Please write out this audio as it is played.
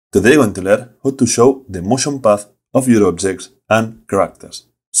Today we're going to learn how to show the motion path of your objects and characters.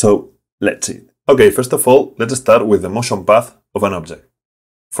 So let's see it. Okay, first of all, let's start with the motion path of an object.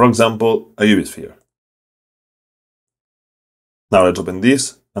 For example, a UV sphere. Now let's open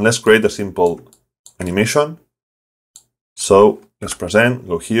this and let's create a simple animation. So let's present,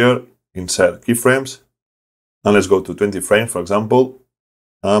 go here, insert keyframes, and let's go to 20 frames, for example,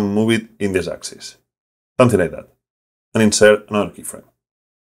 and move it in this axis. Something like that. And insert another keyframe.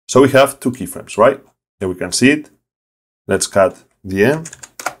 So we have two keyframes, right? Here we can see it. Let's cut the end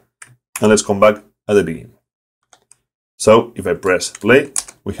and let's come back at the beginning. So if I press play,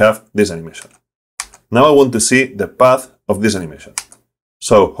 we have this animation. Now I want to see the path of this animation.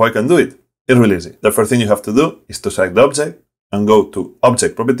 So how I can do it? It's really easy. The first thing you have to do is to select the object and go to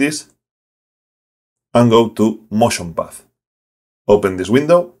Object Properties and go to Motion Path. Open this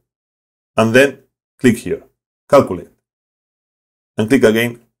window and then click here, Calculate. And click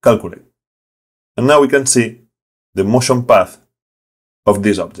again, Calculate. And now we can see the motion path of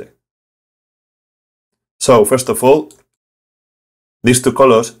this object. So first of all, these two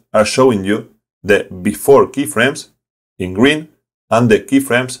colors are showing you the before keyframes in green and the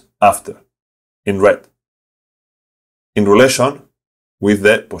keyframes after in red, in relation with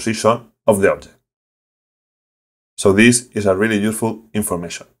the position of the object. So this is a really useful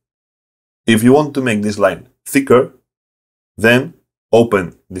information. If you want to make this line thicker, then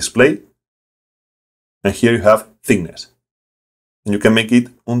open Display, and here you have Thickness. And you can make it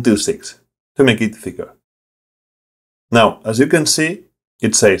until 6 to make it thicker. Now, as you can see,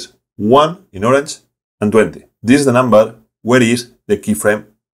 it says 1 in orange and 20. This is the number where is the keyframe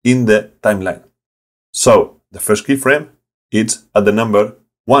in the timeline. So, the first keyframe is at the number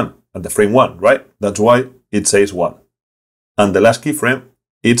 1, at the frame 1, right? That's why it says 1. And the last keyframe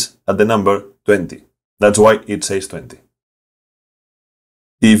is at the number 20. That's why it says 20.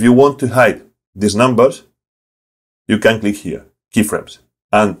 If you want to hide these numbers, you can click here, Keyframes,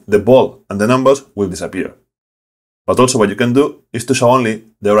 and the ball and the numbers will disappear. But also what you can do is to show only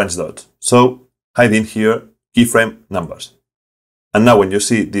the orange dots. So hide in here keyframe numbers. And now when you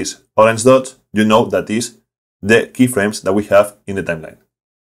see these orange dots, you know that is the keyframes that we have in the timeline.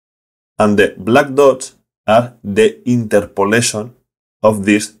 And the black dots are the interpolation of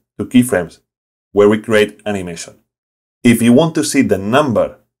these two keyframes where we create animation. If you want to see the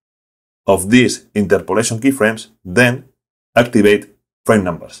number of these interpolation keyframes, then activate frame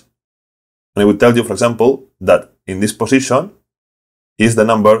numbers. And I will tell you, for example, that in this position is the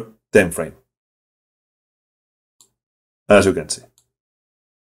number 10 frame, as you can see.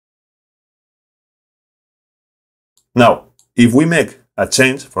 Now, if we make a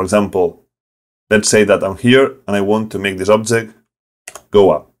change, for example, let's say that I'm here and I want to make this object go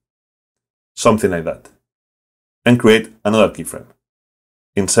up, something like that, and create another keyframe.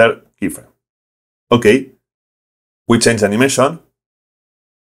 Insert keyframe. Okay, we changed the animation,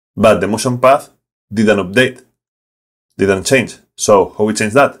 but the motion path didn't update, didn't change. So how we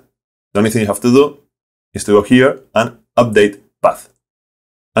change that? The only thing you have to do is to go here and update path.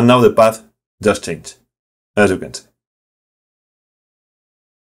 And now the path just changed, as you can see.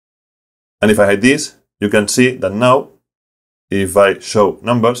 And if I hide this, you can see that now, if I show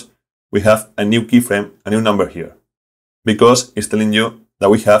numbers, we have a new keyframe, a new number here, because it's telling you that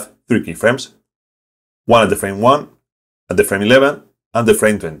we have 3 keyframes, one at the frame 1, at the frame 11, and the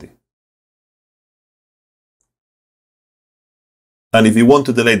frame 20. And if you want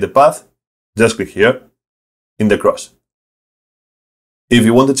to delete the path, just click here in the cross. If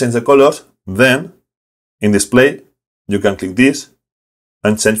you want to change the colors, then in Display, you can click this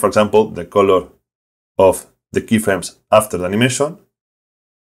and change, for example, the color of the keyframes after the animation,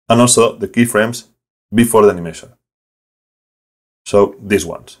 and also the keyframes before the animation. So these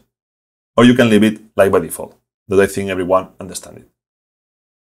ones. Or you can leave it like by default, that I think everyone understands it.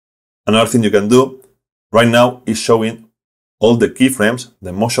 Another thing you can do right now is showing all the keyframes,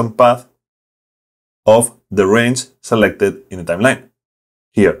 the motion path of the range selected in the timeline,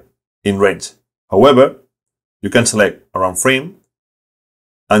 here in range. However, you can select around frame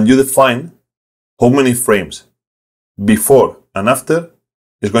and you define how many frames before and after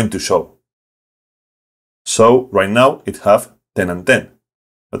is going to show. So right now it have 10 and 10.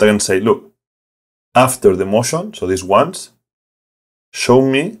 But I can say, look, after the motion, so these ones, show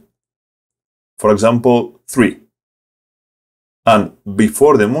me, for example, 3. And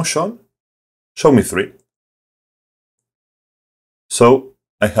before the motion, show me 3. So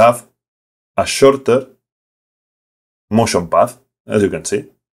I have a shorter motion path, as you can see.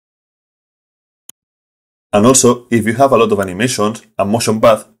 And also, if you have a lot of animations, a motion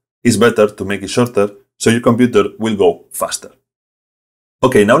path is better to make it shorter, so your computer will go faster.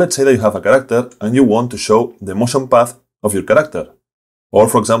 Okay, now let's say that you have a character and you want to show the motion path of your character. Or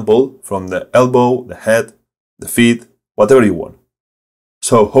for example, from the elbow, the head, the feet, whatever you want.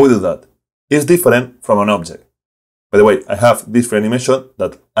 So how we do that? It's different from an object. By the way, I have this free animation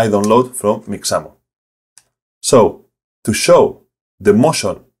that I download from Mixamo. So to show the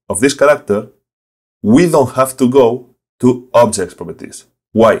motion of this character, we don't have to go to objects properties.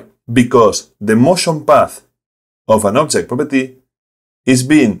 Why? Because the motion path of an object property is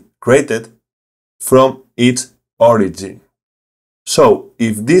being created from its origin. So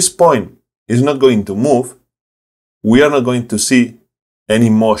if this point is not going to move, we are not going to see any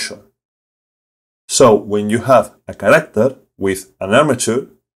motion. So when you have a character with an armature,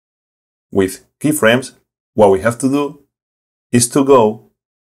 with keyframes, what we have to do is to go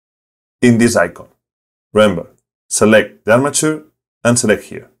in this icon. Remember, select the armature and select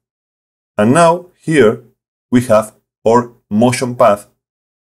here. And now here we have our motion path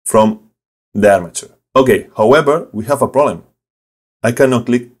from the armature. Okay, however, we have a problem. I cannot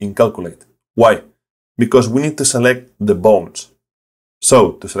click in calculate. Why? Because we need to select the bones.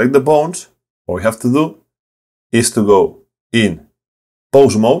 So to select the bones, what we have to do is to go in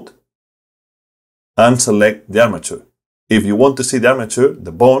pose mode and select the armature. If you want to see the armature,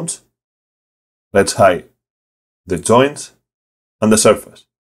 the bones, let's hide the joints and the surface.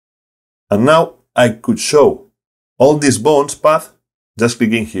 And now I could show all these bones path just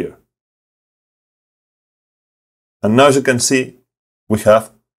clicking here. And now as you can see, we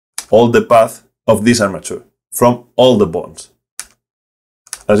have all the path of this armature from all the bones.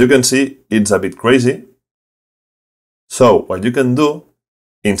 As you can see, it's a bit crazy. So what you can do,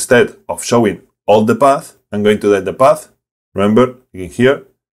 instead of showing all the path, I'm going to delete the path, remember, clicking here,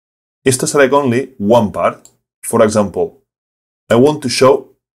 is to select only one part. For example, I want to show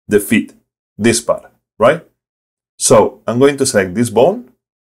the feet, this part, right? So I'm going to select this bone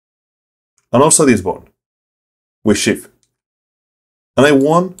and also this bone with shift. And I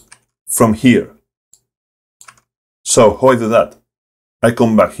want from here. So how I do that? I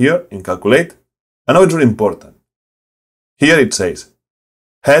come back here in calculate, and now it's really important. Here it says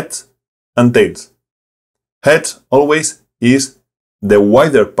heads and tails. Heads always is the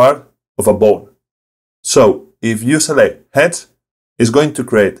wider part of a bone. So if you select heads, it's going to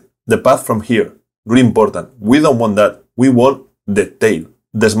create the path from here. Really important. We don't want that. We want the tail,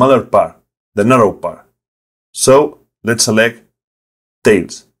 the smaller part, the narrow part. So let's select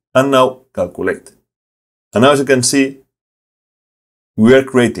tails and now calculate. And now as you can see, we are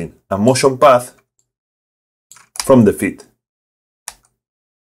creating a motion path from the feet.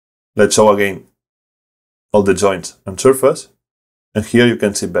 Let's show again all the joints and surface, and here you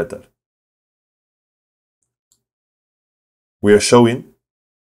can see better. We are showing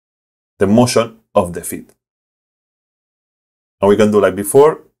the motion of the feet. And we can do like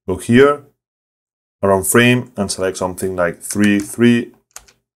before, go here, around frame, and select something like 3, 3,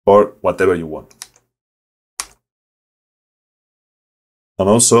 or whatever you want. And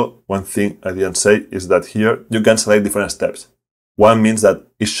also, one thing I didn't say is that here you can select different steps. One means that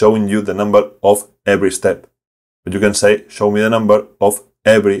it's showing you the number of every step. But you can say, show me the number of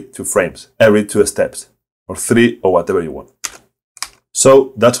every 2 frames, every 2 steps, or 3, or whatever you want.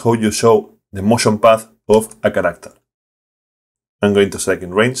 So that's how you show the motion path of a character. I'm going to select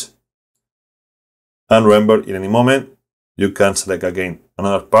in range. And remember, in any moment, you can select again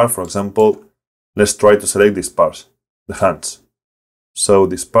another part. For example, let's try to select these parts, the hands. So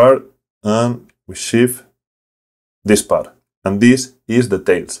this part, and we shift this part. And this is the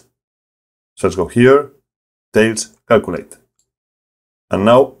tails. So let's go here, tails, calculate. And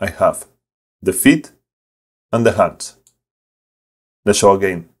now I have the feet and the hands. Let's show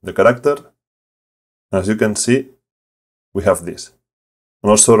again the character. As you can see, we have this. And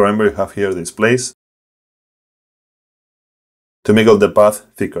also remember you have here this place to make all the path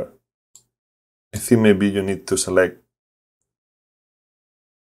thicker. I think maybe you need to select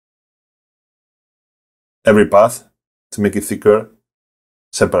every path to make it thicker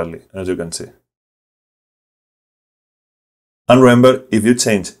separately, as you can see. And remember, if you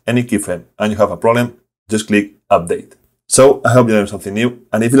change any keyframe and you have a problem, just click Update. So I hope you learned something new,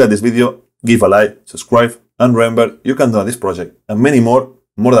 and if you like this video, give a like, subscribe, and remember, you can do this project and many more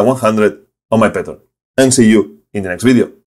than 100 on my Patreon. And see you in the next video.